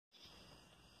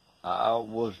I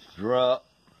was drunk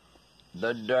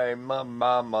the day my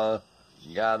mama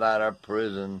got out of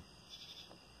prison.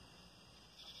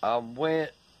 I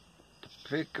went to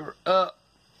pick her up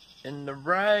in the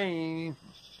rain.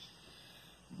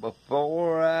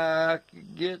 Before I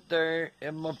could get there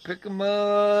in my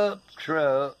pick-em-up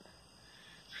truck,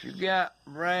 she got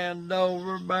ran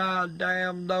over by a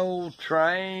damned old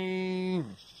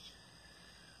train.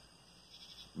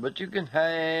 But you can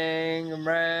hang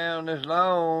around as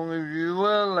long as you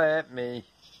will let me.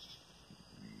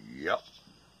 Yup.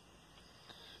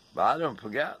 But I done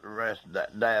forgot the rest of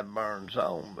that Dad Burn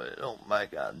song, but it don't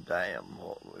make a damn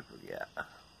what we forgot.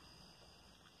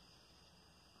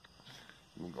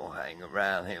 We're gonna hang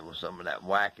around here with some of that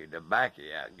wacky tobacco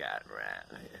I got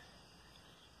around here.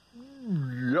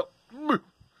 Yup.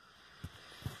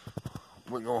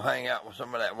 We're gonna hang out with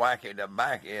some of that wacky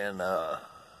tobacco and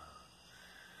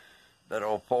that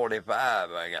old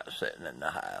 45 I got sitting in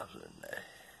the house and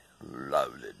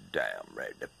loaded down,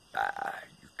 ready to buy.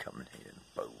 You coming here and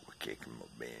fool, kicking my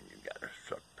bin, you got a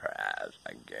surprise,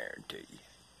 I guarantee you.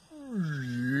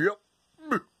 Yup.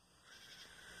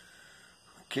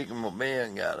 Kicking my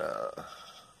bin got a...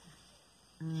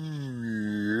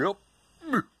 Yup.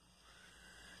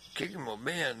 Kicking my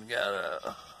bin got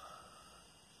a...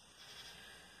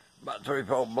 about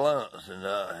 3-4 blunts, and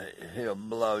he'll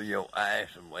blow your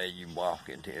ass away you walk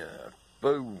into a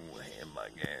fool with him, I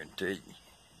guarantee you.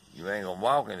 You ain't gonna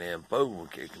walk in there and fool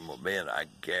with kicking my bin, I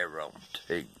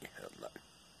guarantee you.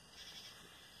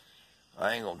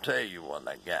 I ain't gonna tell you what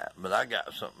I got, but I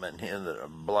got something in here that'll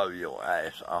blow your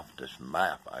ass off this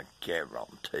map, I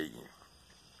guarantee you.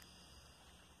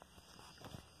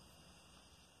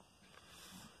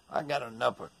 I got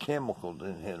enough of chemicals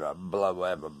in here to blow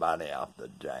everybody off the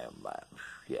damn map.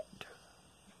 Shit.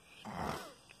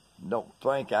 Don't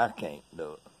think I can't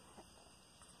do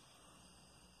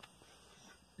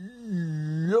it.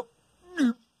 Yup.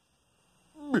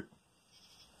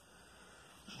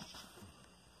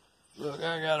 Look,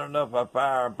 I got enough of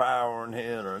firepower in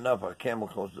here and enough of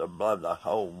chemicals to blow the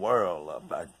whole world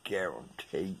up, I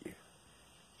guarantee you.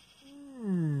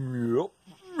 Yup.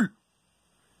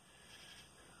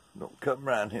 Don't come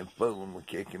around here fooling with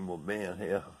kicking with Ben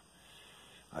here.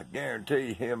 I guarantee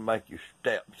you he'll make you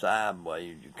step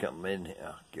sideways as you come in here,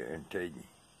 I guarantee you.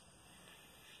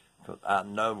 Because I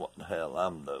know what the hell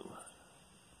I'm doing.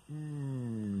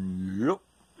 Yup.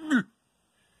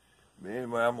 But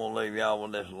anyway, I'm going to leave y'all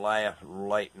with this last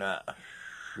late night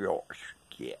short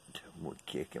skit with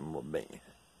kicking with Ben.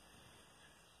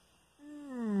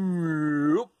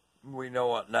 Yup. We know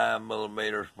what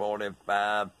 9mm,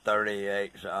 45,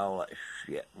 38s, all that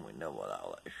shit. We know what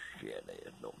all that shit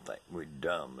is. Don't think we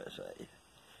dumb this age.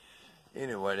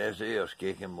 Anyway, this is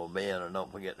Kicking with Ben, and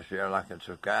don't forget to share, like, and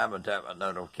subscribe, and tap that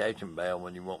notification bell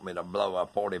when you want me to blow a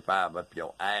 45 up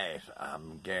your ass. I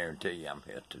guarantee you I'm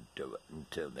here to do it.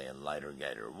 Until then, later,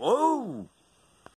 Gator. Woo!